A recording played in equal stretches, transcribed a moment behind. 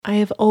I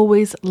have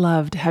always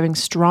loved having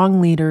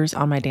strong leaders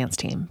on my dance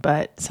team,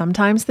 but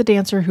sometimes the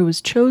dancer who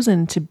is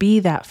chosen to be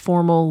that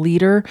formal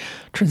leader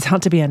turns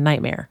out to be a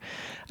nightmare.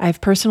 I've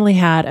personally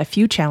had a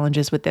few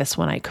challenges with this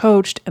when I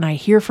coached, and I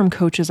hear from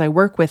coaches I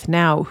work with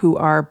now who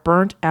are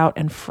burnt out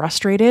and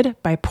frustrated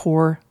by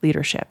poor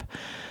leadership.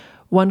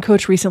 One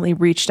coach recently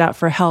reached out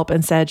for help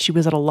and said she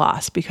was at a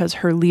loss because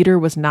her leader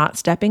was not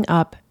stepping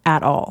up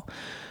at all.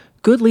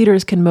 Good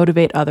leaders can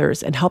motivate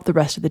others and help the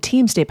rest of the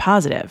team stay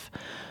positive.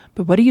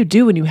 But what do you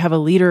do when you have a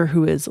leader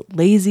who is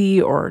lazy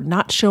or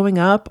not showing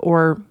up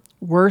or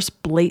worse,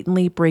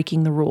 blatantly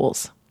breaking the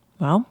rules?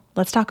 Well,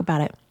 let's talk about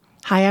it.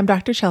 Hi, I'm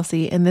Dr.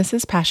 Chelsea, and this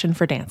is Passion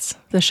for Dance,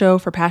 the show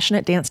for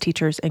passionate dance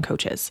teachers and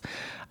coaches.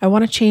 I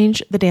want to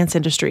change the dance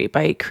industry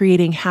by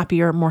creating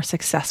happier, more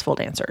successful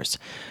dancers.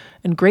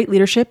 And great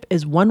leadership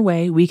is one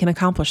way we can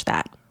accomplish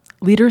that.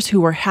 Leaders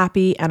who are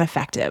happy and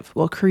effective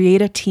will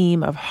create a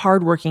team of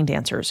hardworking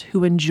dancers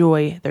who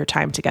enjoy their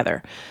time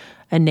together.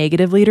 A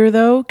negative leader,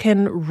 though,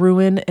 can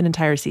ruin an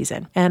entire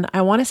season. And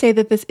I want to say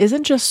that this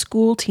isn't just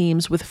school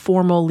teams with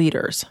formal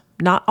leaders.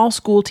 Not all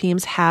school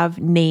teams have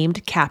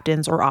named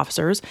captains or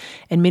officers,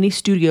 and many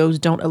studios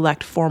don't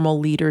elect formal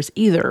leaders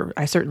either.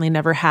 I certainly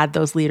never had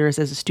those leaders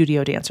as a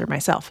studio dancer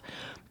myself.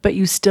 But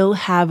you still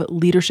have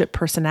leadership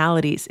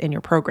personalities in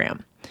your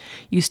program.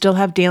 You still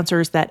have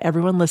dancers that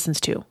everyone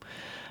listens to.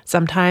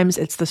 Sometimes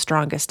it's the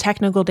strongest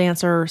technical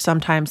dancer.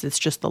 Sometimes it's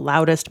just the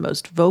loudest,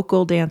 most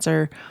vocal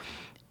dancer.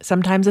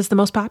 Sometimes it's the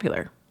most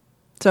popular.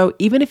 So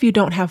even if you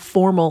don't have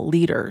formal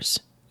leaders,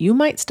 you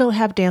might still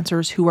have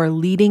dancers who are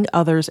leading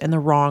others in the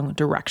wrong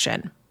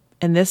direction.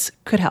 And this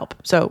could help.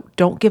 So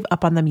don't give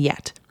up on them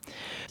yet.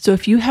 So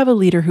if you have a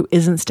leader who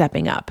isn't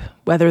stepping up,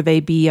 whether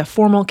they be a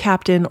formal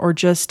captain or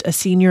just a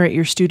senior at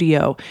your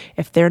studio,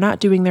 if they're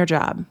not doing their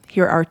job,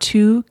 here are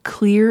 2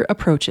 clear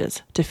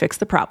approaches to fix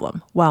the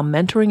problem while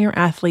mentoring your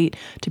athlete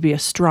to be a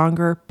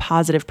stronger,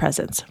 positive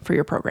presence for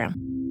your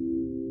program.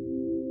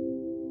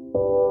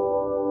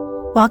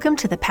 Welcome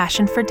to the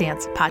Passion for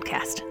Dance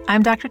podcast.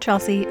 I'm Dr.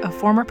 Chelsea, a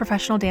former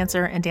professional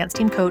dancer and dance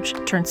team coach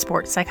turned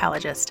sports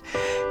psychologist.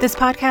 This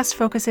podcast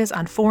focuses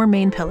on 4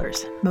 main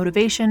pillars: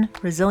 motivation,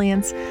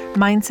 resilience,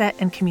 mindset,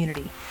 and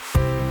community.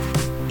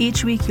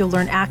 Each week, you'll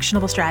learn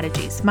actionable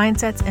strategies,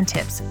 mindsets, and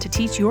tips to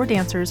teach your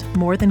dancers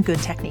more than good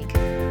technique.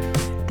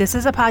 This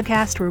is a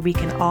podcast where we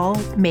can all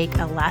make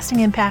a lasting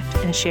impact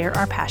and share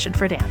our passion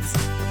for dance.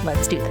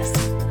 Let's do this.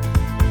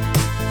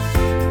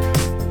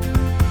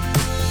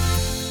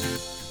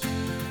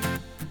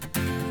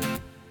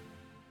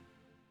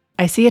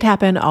 I see it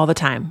happen all the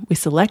time. We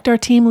select our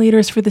team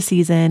leaders for the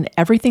season.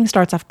 Everything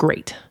starts off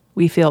great.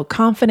 We feel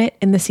confident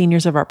in the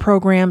seniors of our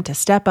program to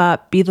step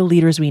up, be the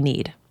leaders we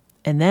need.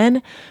 And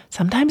then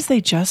sometimes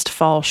they just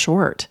fall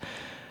short.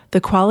 The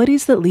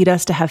qualities that lead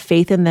us to have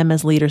faith in them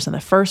as leaders in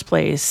the first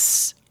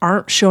place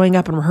aren't showing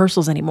up in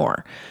rehearsals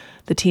anymore.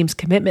 The team's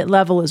commitment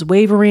level is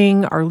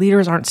wavering. Our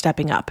leaders aren't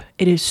stepping up.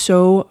 It is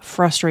so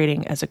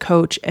frustrating as a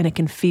coach, and it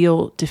can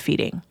feel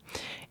defeating.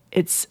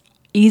 It's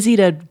easy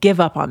to give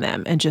up on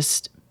them and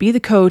just be the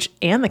coach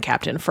and the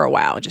captain for a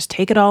while. Just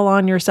take it all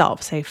on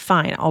yourself. Say,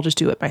 fine, I'll just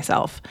do it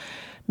myself.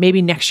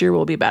 Maybe next year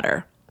will be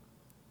better.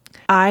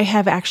 I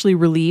have actually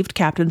relieved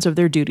captains of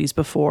their duties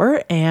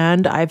before,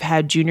 and I've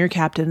had junior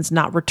captains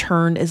not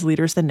return as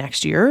leaders the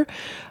next year.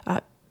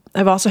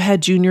 I've also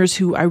had juniors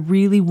who I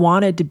really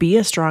wanted to be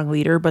a strong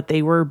leader, but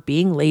they were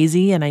being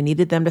lazy and I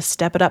needed them to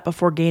step it up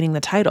before gaining the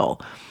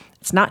title.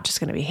 It's not just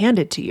going to be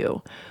handed to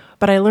you.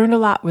 But I learned a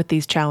lot with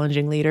these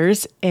challenging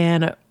leaders,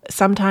 and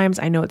sometimes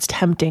I know it's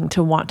tempting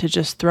to want to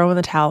just throw in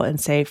the towel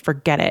and say,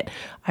 forget it.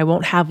 I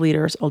won't have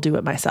leaders. I'll do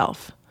it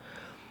myself.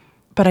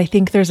 But I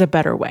think there's a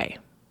better way.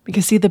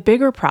 Because see, the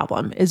bigger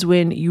problem is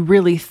when you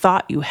really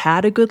thought you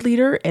had a good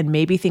leader and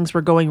maybe things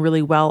were going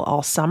really well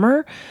all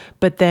summer,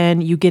 but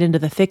then you get into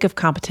the thick of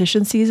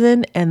competition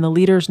season and the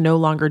leader's no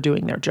longer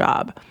doing their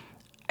job.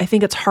 I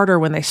think it's harder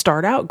when they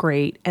start out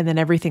great and then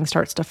everything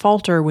starts to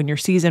falter when your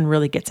season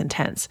really gets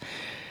intense.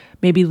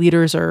 Maybe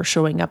leaders are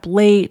showing up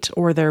late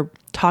or they're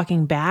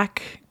talking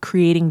back,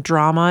 creating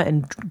drama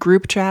in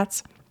group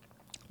chats.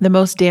 The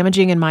most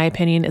damaging, in my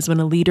opinion, is when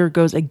a leader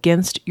goes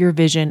against your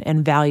vision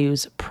and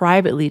values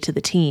privately to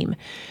the team.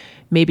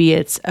 Maybe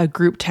it's a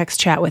group text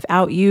chat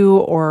without you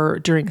or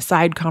during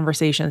side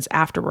conversations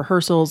after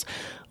rehearsals.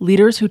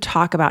 Leaders who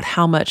talk about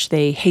how much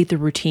they hate the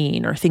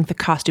routine or think the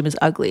costume is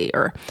ugly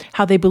or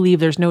how they believe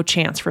there's no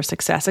chance for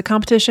success at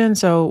competition,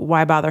 so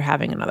why bother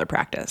having another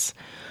practice?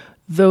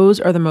 Those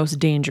are the most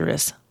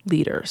dangerous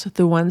leaders,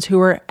 the ones who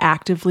are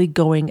actively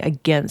going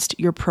against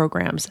your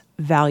program's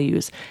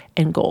values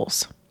and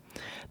goals.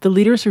 The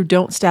leaders who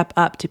don't step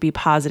up to be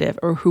positive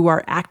or who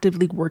are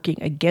actively working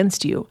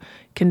against you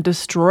can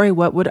destroy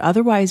what would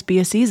otherwise be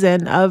a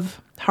season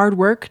of hard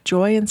work,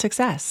 joy, and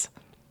success.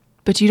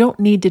 But you don't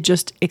need to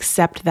just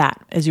accept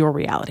that as your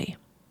reality.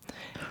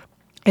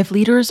 If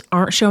leaders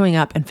aren't showing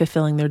up and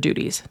fulfilling their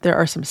duties, there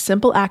are some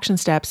simple action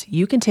steps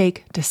you can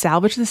take to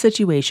salvage the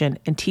situation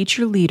and teach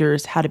your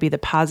leaders how to be the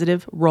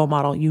positive role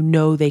model you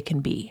know they can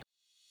be.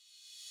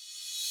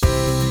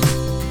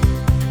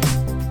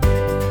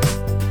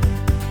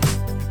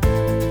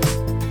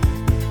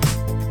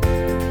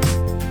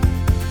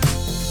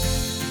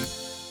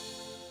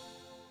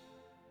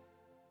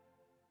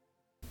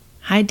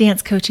 Hi,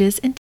 dance coaches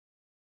and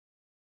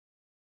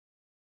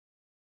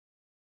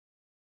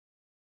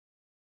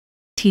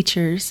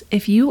teachers.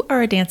 If you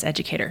are a dance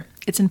educator,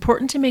 it's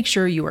important to make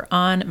sure you are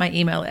on my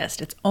email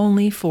list. It's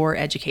only for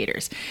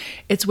educators.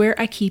 It's where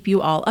I keep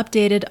you all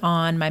updated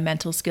on my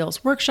mental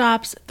skills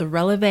workshops, the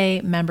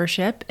Releve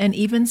membership, and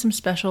even some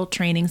special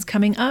trainings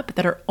coming up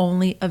that are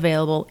only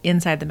available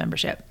inside the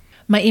membership.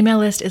 My email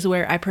list is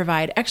where I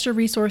provide extra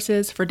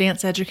resources for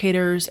dance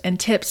educators and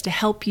tips to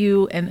help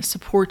you and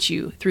support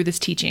you through this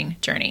teaching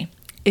journey.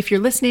 If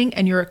you're listening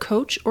and you're a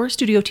coach or a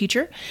studio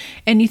teacher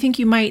and you think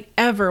you might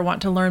ever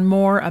want to learn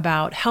more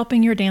about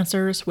helping your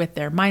dancers with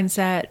their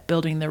mindset,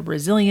 building their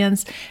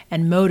resilience,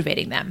 and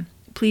motivating them,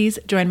 please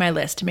join my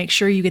list to make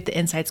sure you get the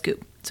inside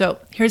scoop. So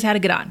here's how to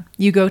get on.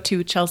 You go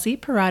to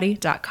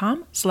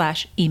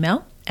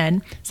chelseaparati.com/email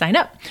and sign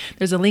up.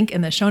 There's a link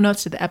in the show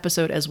notes to the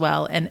episode as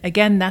well. And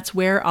again, that's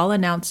where I'll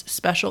announce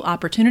special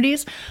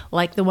opportunities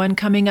like the one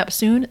coming up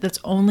soon that's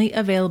only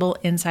available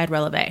inside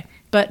Releve.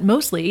 But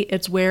mostly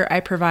it's where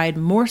I provide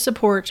more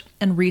support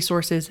and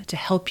resources to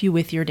help you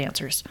with your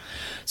dancers.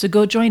 So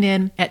go join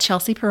in at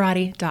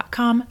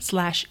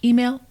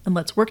chelseaparati.com/email and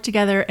let's work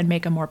together and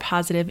make a more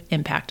positive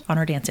impact on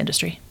our dance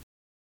industry.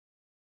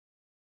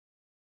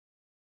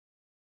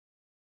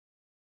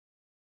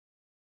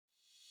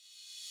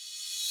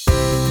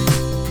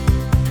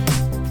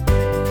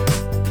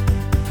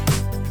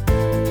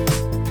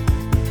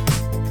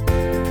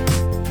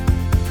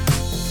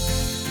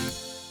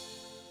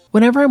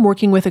 Whenever I'm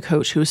working with a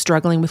coach who is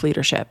struggling with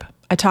leadership,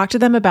 I talk to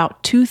them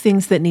about two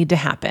things that need to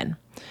happen.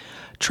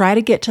 Try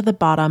to get to the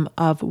bottom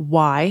of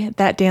why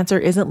that dancer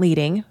isn't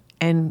leading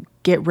and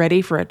get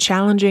ready for a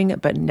challenging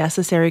but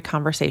necessary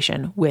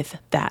conversation with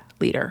that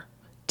leader.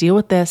 Deal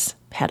with this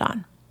head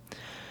on.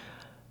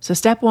 So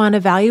step one,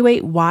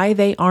 evaluate why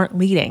they aren't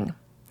leading.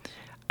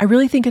 I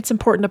really think it's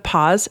important to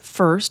pause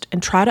first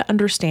and try to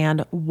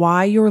understand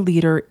why your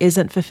leader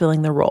isn't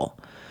fulfilling the role.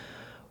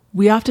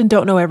 We often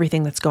don't know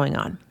everything that's going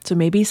on. So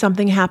maybe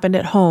something happened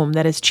at home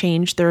that has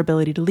changed their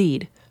ability to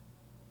lead.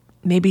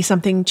 Maybe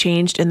something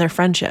changed in their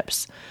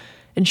friendships.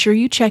 Ensure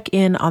you check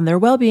in on their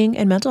well-being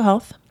and mental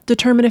health.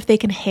 Determine if they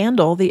can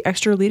handle the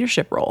extra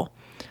leadership role.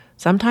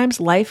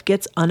 Sometimes life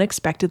gets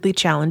unexpectedly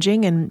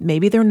challenging and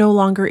maybe they're no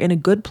longer in a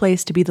good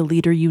place to be the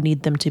leader you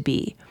need them to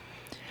be.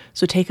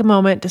 So take a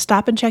moment to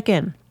stop and check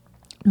in.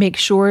 Make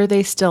sure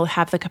they still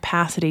have the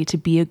capacity to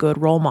be a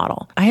good role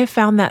model. I have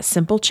found that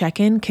simple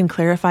check-in can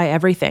clarify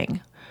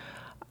everything.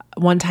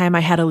 One time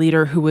I had a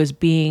leader who was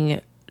being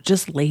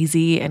just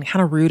lazy and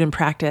kind of rude in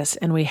practice,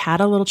 and we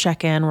had a little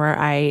check-in where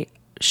I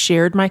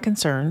shared my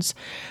concerns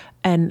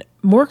and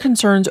more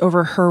concerns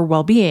over her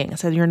well-being. I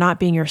said, "You're not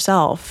being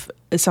yourself.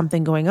 Is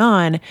something going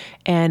on?"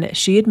 And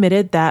she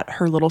admitted that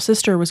her little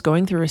sister was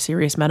going through a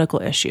serious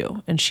medical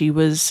issue, and she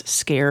was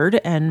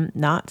scared and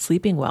not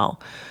sleeping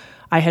well.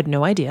 I had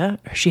no idea.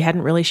 She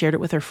hadn't really shared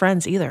it with her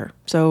friends either.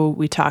 So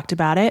we talked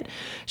about it.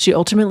 She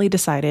ultimately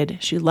decided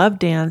she loved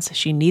dance.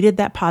 She needed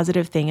that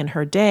positive thing in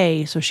her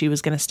day. So she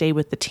was going to stay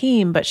with the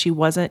team, but she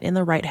wasn't in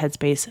the right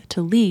headspace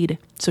to lead.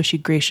 So she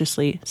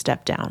graciously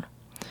stepped down.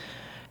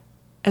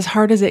 As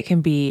hard as it can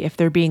be, if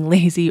they're being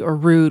lazy or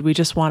rude, we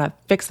just want to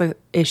fix the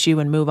issue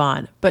and move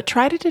on. But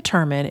try to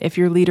determine if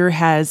your leader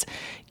has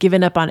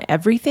given up on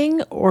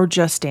everything or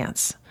just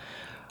dance.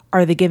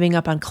 Are they giving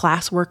up on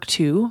classwork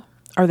too?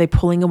 Are they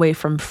pulling away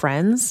from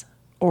friends?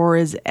 Or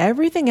is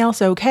everything else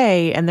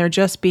okay and they're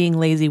just being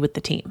lazy with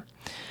the team?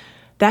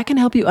 That can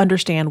help you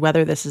understand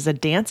whether this is a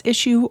dance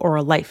issue or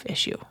a life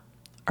issue.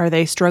 Are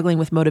they struggling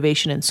with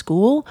motivation in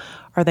school?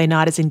 Are they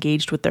not as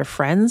engaged with their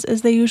friends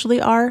as they usually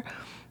are?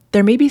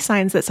 There may be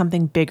signs that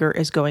something bigger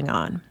is going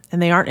on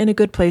and they aren't in a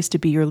good place to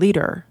be your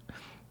leader.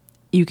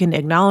 You can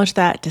acknowledge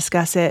that,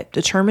 discuss it,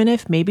 determine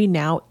if maybe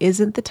now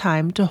isn't the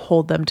time to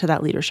hold them to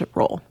that leadership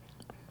role.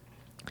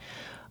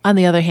 On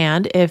the other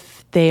hand,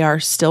 if they are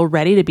still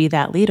ready to be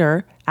that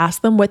leader,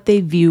 ask them what they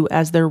view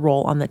as their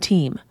role on the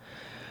team.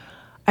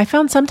 I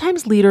found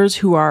sometimes leaders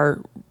who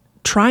are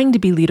trying to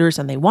be leaders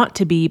and they want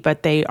to be,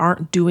 but they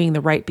aren't doing the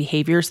right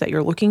behaviors that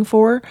you're looking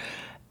for,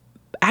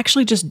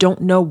 actually just don't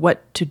know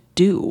what to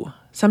do.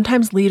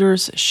 Sometimes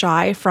leaders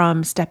shy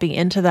from stepping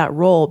into that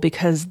role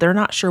because they're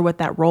not sure what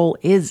that role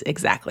is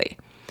exactly.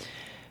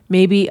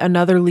 Maybe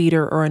another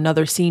leader or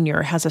another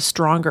senior has a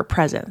stronger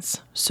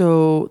presence.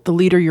 So the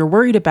leader you're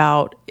worried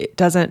about, it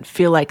doesn't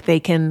feel like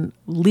they can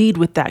lead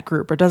with that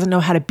group or doesn't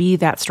know how to be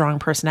that strong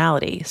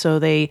personality. So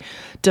they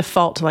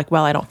default to like,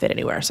 well, I don't fit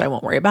anywhere, so I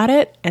won't worry about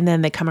it. And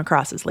then they come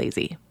across as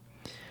lazy.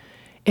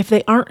 If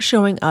they aren't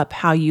showing up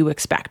how you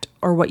expect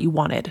or what you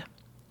wanted,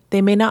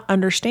 they may not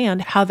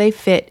understand how they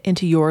fit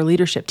into your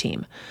leadership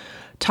team.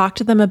 Talk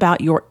to them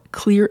about your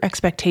clear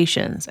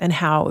expectations and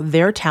how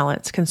their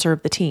talents can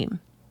serve the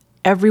team.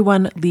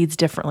 Everyone leads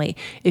differently.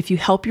 If you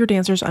help your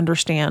dancers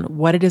understand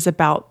what it is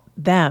about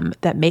them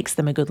that makes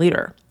them a good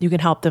leader, you can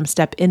help them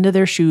step into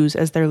their shoes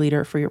as their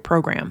leader for your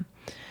program.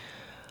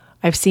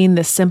 I've seen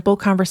this simple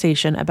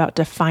conversation about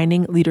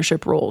defining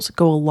leadership roles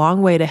go a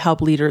long way to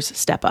help leaders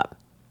step up,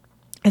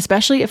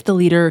 especially if the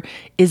leader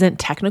isn't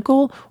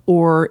technical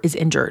or is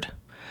injured.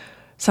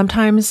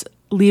 Sometimes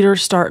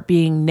leaders start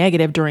being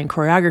negative during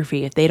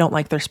choreography if they don't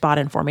like their spot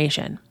in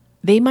formation.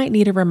 They might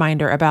need a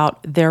reminder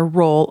about their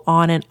role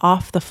on and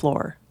off the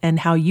floor and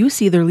how you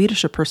see their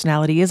leadership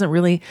personality isn't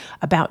really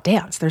about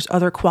dance. There's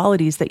other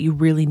qualities that you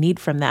really need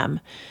from them.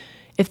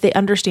 If they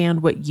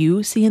understand what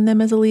you see in them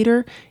as a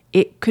leader,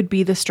 it could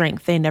be the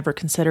strength they never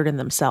considered in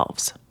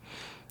themselves.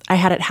 I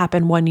had it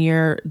happen one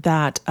year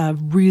that a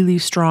really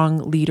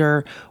strong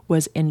leader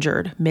was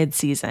injured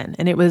mid-season,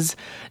 and it was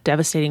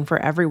devastating for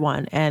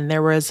everyone. And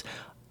there was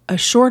a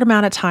short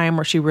amount of time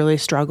where she really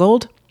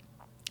struggled,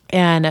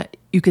 and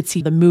you could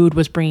see the mood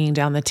was bringing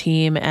down the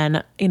team.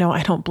 And,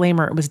 I don't blame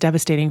her. It was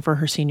devastating for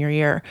her senior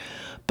year.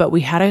 But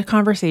we had a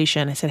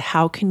conversation. I said,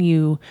 how can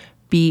you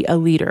be a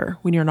leader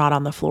when you're not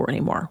on the floor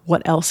anymore?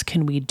 What else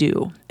can we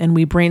do? And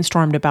we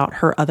brainstormed about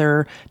her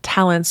other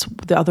talents,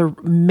 the other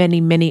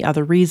many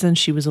other reasons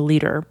she was a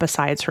leader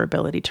besides her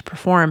ability to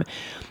perform.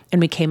 And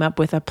we came up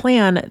with a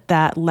plan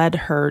that led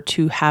her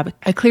to have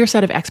a clear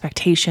set of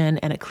expectation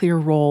and a clear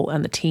role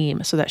on the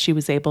team so that she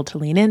was able to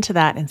lean into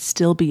that and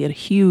still be a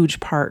huge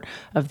part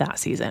of that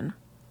season.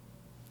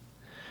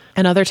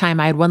 Another time,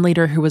 I had one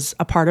leader who was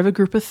a part of a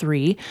group of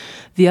 3.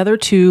 The other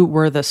 2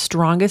 were the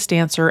strongest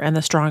dancer and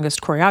the strongest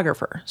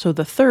choreographer. So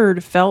the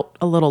third felt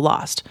a little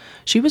lost.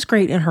 She was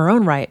great in her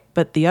own right,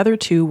 but the other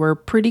 2 were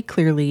pretty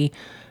clearly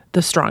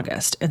the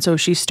strongest. And so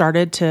she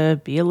started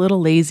to be a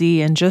little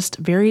lazy and just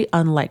very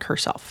unlike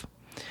herself.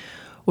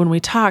 When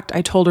we talked,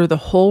 I told her the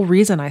whole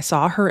reason I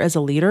saw her as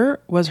a leader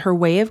was her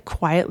way of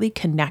quietly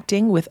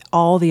connecting with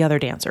all the other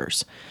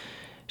dancers.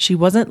 She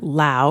wasn't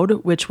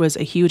loud, which was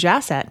a huge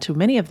asset to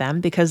many of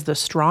them because the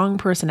strong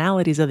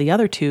personalities of the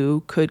other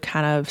 2 could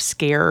kind of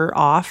scare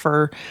off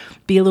or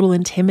be a little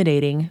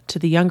intimidating to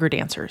the younger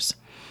dancers.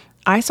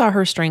 I saw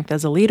her strength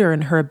as a leader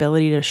in her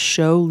ability to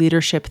show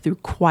leadership through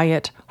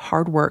quiet,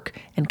 hard work,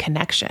 and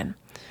connection.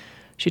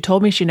 She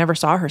told me she never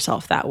saw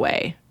herself that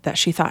way, that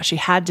she thought she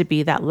had to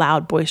be that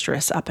loud,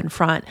 boisterous up in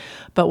front.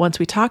 But once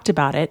we talked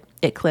about it,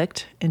 it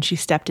clicked, and she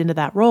stepped into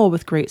that role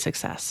with great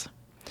success.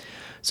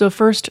 So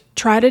first,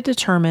 try to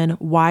determine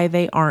why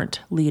they aren't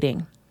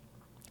leading.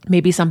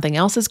 Maybe something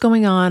else is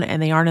going on and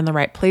they aren't in the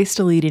right place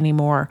to lead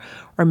anymore,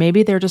 or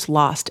maybe they're just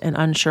lost and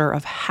unsure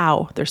of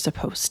how they're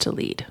supposed to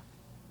lead.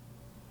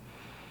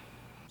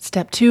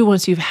 Step 2,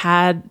 once you've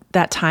had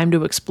that time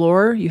to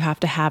explore, you have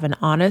to have an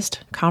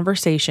honest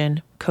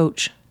conversation,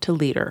 coach to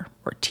leader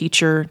or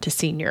teacher to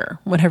senior,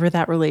 whatever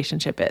that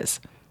relationship is.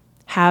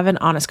 Have an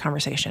honest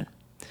conversation.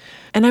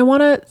 And I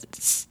want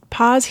to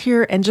pause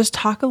here and just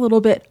talk a little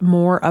bit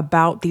more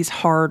about these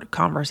hard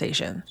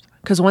conversations.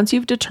 Because once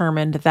you've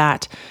determined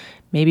that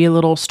maybe a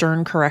little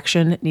stern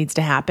correction needs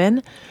to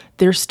happen,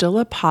 there's still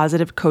a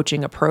positive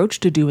coaching approach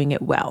to doing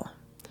it well.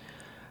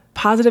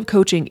 Positive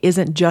coaching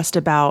isn't just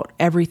about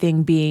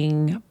everything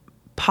being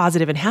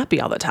positive and happy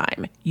all the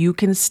time. You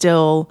can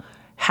still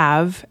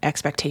have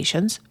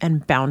expectations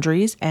and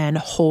boundaries and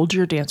hold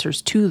your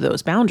dancers to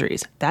those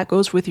boundaries. That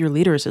goes with your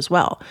leaders as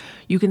well.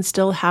 You can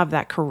still have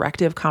that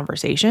corrective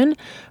conversation,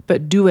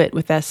 but do it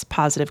with this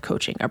positive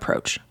coaching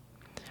approach.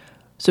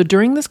 So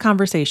during this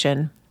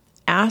conversation,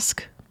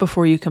 ask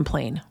before you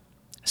complain.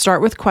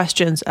 Start with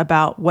questions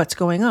about what's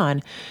going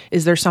on.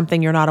 Is there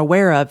something you're not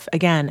aware of,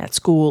 again, at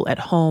school, at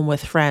home,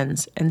 with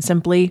friends? And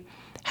simply,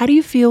 how do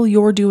you feel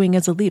you're doing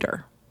as a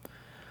leader?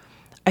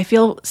 I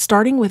feel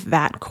starting with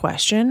that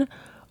question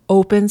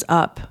opens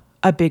up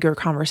a bigger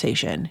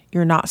conversation.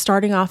 You're not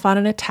starting off on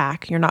an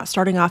attack. You're not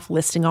starting off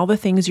listing all the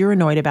things you're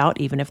annoyed about,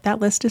 even if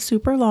that list is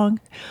super long,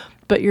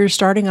 but you're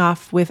starting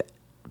off with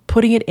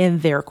putting it in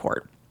their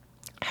court.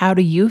 How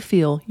do you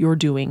feel you're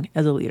doing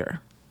as a leader?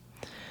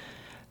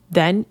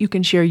 Then you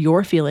can share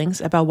your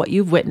feelings about what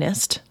you've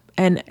witnessed.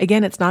 And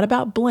again, it's not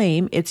about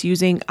blame. It's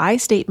using I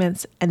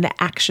statements and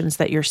the actions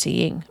that you're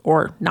seeing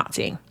or not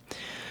seeing.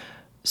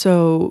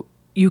 So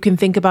you can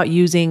think about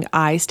using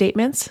I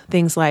statements,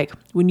 things like,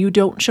 when you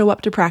don't show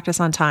up to practice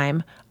on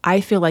time,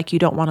 I feel like you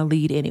don't want to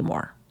lead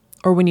anymore.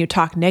 Or when you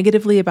talk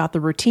negatively about the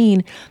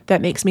routine,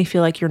 that makes me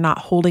feel like you're not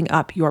holding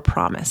up your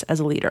promise as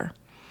a leader.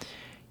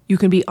 You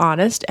can be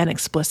honest and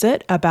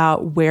explicit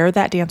about where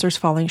that dancer's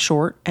falling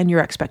short and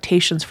your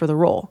expectations for the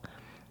role.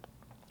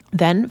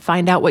 Then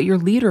find out what your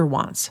leader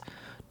wants.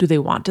 Do they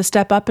want to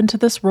step up into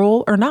this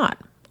role or not?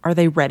 Are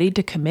they ready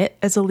to commit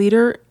as a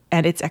leader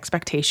and its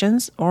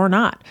expectations or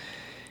not?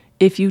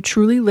 If you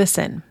truly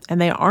listen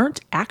and they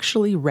aren't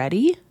actually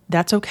ready,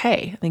 that's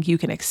okay. I think you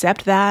can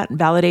accept that,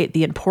 validate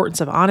the importance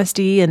of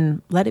honesty,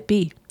 and let it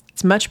be.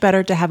 It's much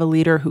better to have a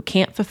leader who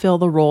can't fulfill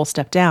the role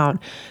step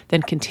down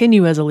than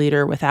continue as a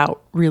leader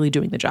without really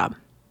doing the job.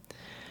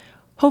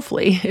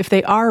 Hopefully, if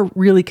they are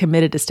really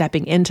committed to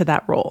stepping into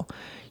that role,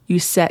 you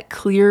set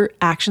clear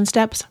action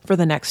steps for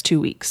the next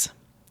 2 weeks.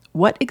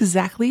 What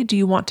exactly do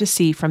you want to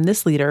see from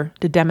this leader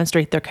to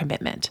demonstrate their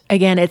commitment?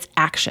 Again, it's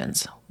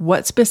actions.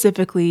 What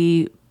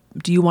specifically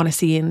do you want to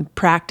see in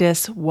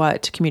practice?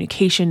 What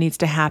communication needs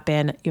to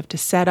happen? You have to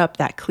set up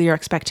that clear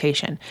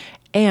expectation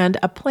and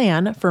a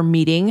plan for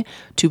meeting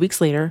 2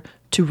 weeks later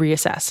to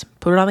reassess.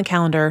 Put it on the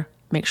calendar,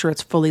 make sure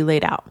it's fully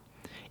laid out.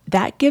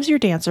 That gives your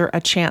dancer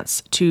a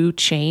chance to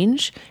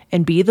change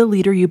and be the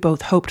leader you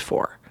both hoped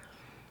for.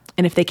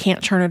 And if they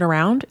can't turn it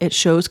around, it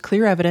shows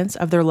clear evidence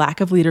of their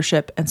lack of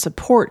leadership and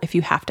support if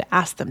you have to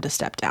ask them to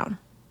step down.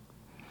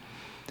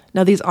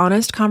 Now, these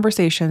honest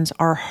conversations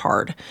are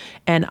hard,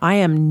 and I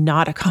am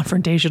not a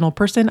confrontational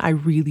person. I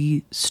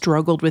really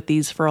struggled with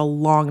these for a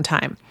long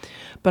time,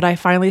 but I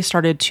finally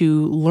started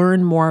to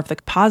learn more of the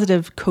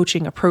positive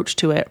coaching approach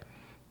to it,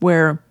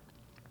 where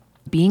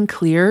being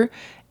clear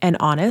and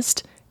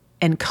honest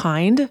and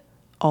kind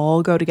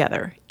all go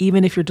together,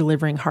 even if you're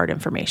delivering hard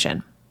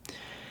information.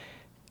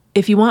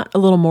 If you want a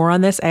little more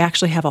on this, I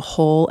actually have a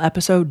whole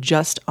episode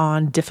just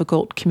on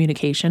difficult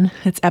communication.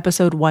 It's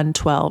episode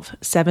 112,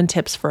 7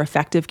 tips for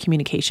effective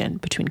communication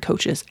between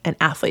coaches and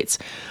athletes.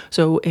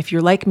 So if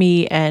you're like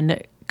me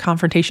and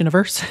confrontation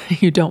averse,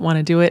 you don't want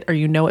to do it, or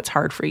you know it's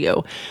hard for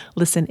you,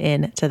 listen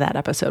in to that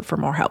episode for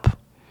more help.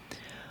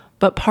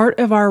 But part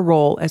of our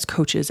role as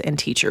coaches and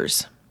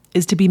teachers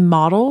is to be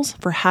models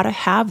for how to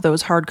have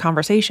those hard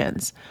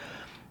conversations.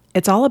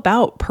 It's all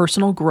about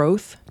personal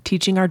growth,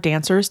 teaching our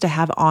dancers to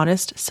have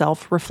honest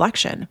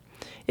self-reflection.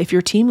 If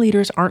your team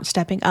leaders aren't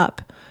stepping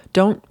up,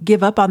 don't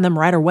give up on them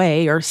right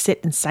away or sit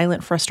in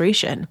silent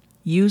frustration.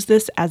 Use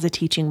this as a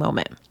teaching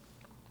moment.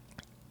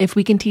 If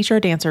we can teach our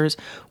dancers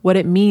what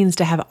it means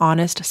to have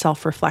honest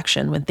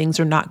self-reflection when things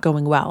are not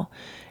going well,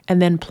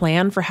 and then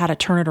plan for how to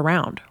turn it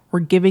around, we're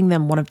giving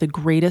them one of the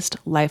greatest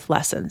life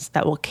lessons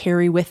that will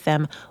carry with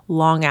them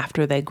long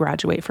after they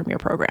graduate from your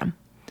program.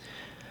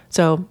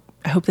 So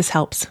I hope this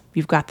helps.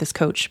 You've got this,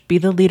 coach. Be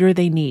the leader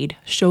they need.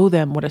 Show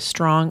them what a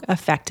strong,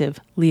 effective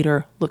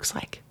leader looks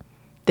like.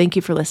 Thank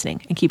you for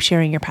listening, and keep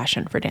sharing your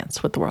passion for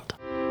dance with the world.